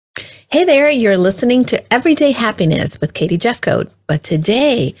Hey there, you're listening to Everyday Happiness with Katie Jeffcoat. But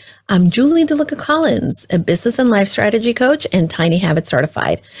today, I'm Julie Delucca-Collins, a business and life strategy coach and Tiny Habits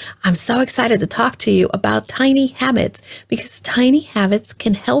certified. I'm so excited to talk to you about tiny habits because tiny habits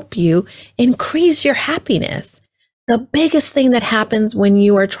can help you increase your happiness. The biggest thing that happens when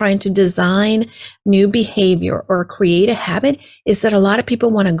you are trying to design new behavior or create a habit is that a lot of people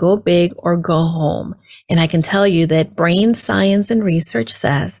want to go big or go home. And I can tell you that brain science and research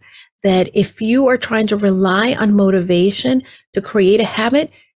says that if you are trying to rely on motivation to create a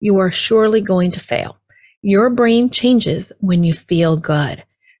habit, you are surely going to fail. Your brain changes when you feel good.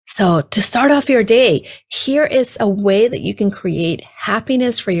 So to start off your day, here is a way that you can create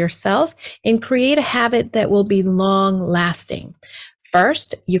happiness for yourself and create a habit that will be long lasting.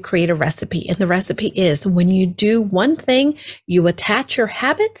 First, you create a recipe, and the recipe is when you do one thing, you attach your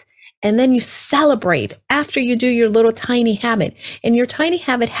habit, and then you celebrate after you do your little tiny habit. And your tiny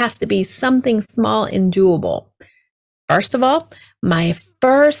habit has to be something small and doable. First of all, my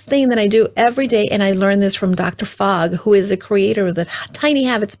first thing that I do every day, and I learned this from Dr. Fogg, who is the creator of the Tiny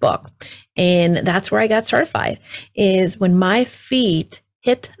Habits book, and that's where I got certified, is when my feet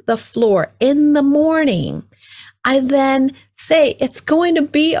hit the floor in the morning, I then say, it's going to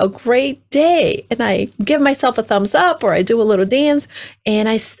be a great day. And I give myself a thumbs up or I do a little dance and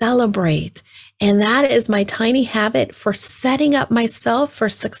I celebrate. And that is my tiny habit for setting up myself for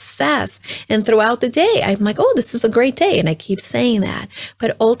success. And throughout the day, I'm like, oh, this is a great day. And I keep saying that.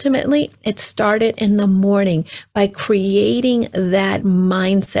 But ultimately, it started in the morning by creating that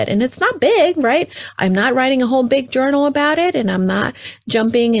mindset. And it's not big, right? I'm not writing a whole big journal about it. And I'm not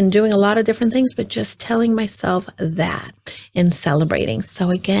jumping and doing a lot of different things, but just telling myself that and celebrating.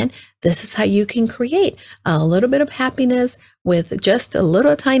 So again, this is how you can create a little bit of happiness with just a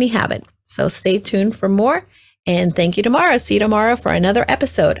little tiny habit. So stay tuned for more, and thank you tomorrow. See you tomorrow for another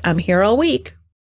episode. I'm here all week.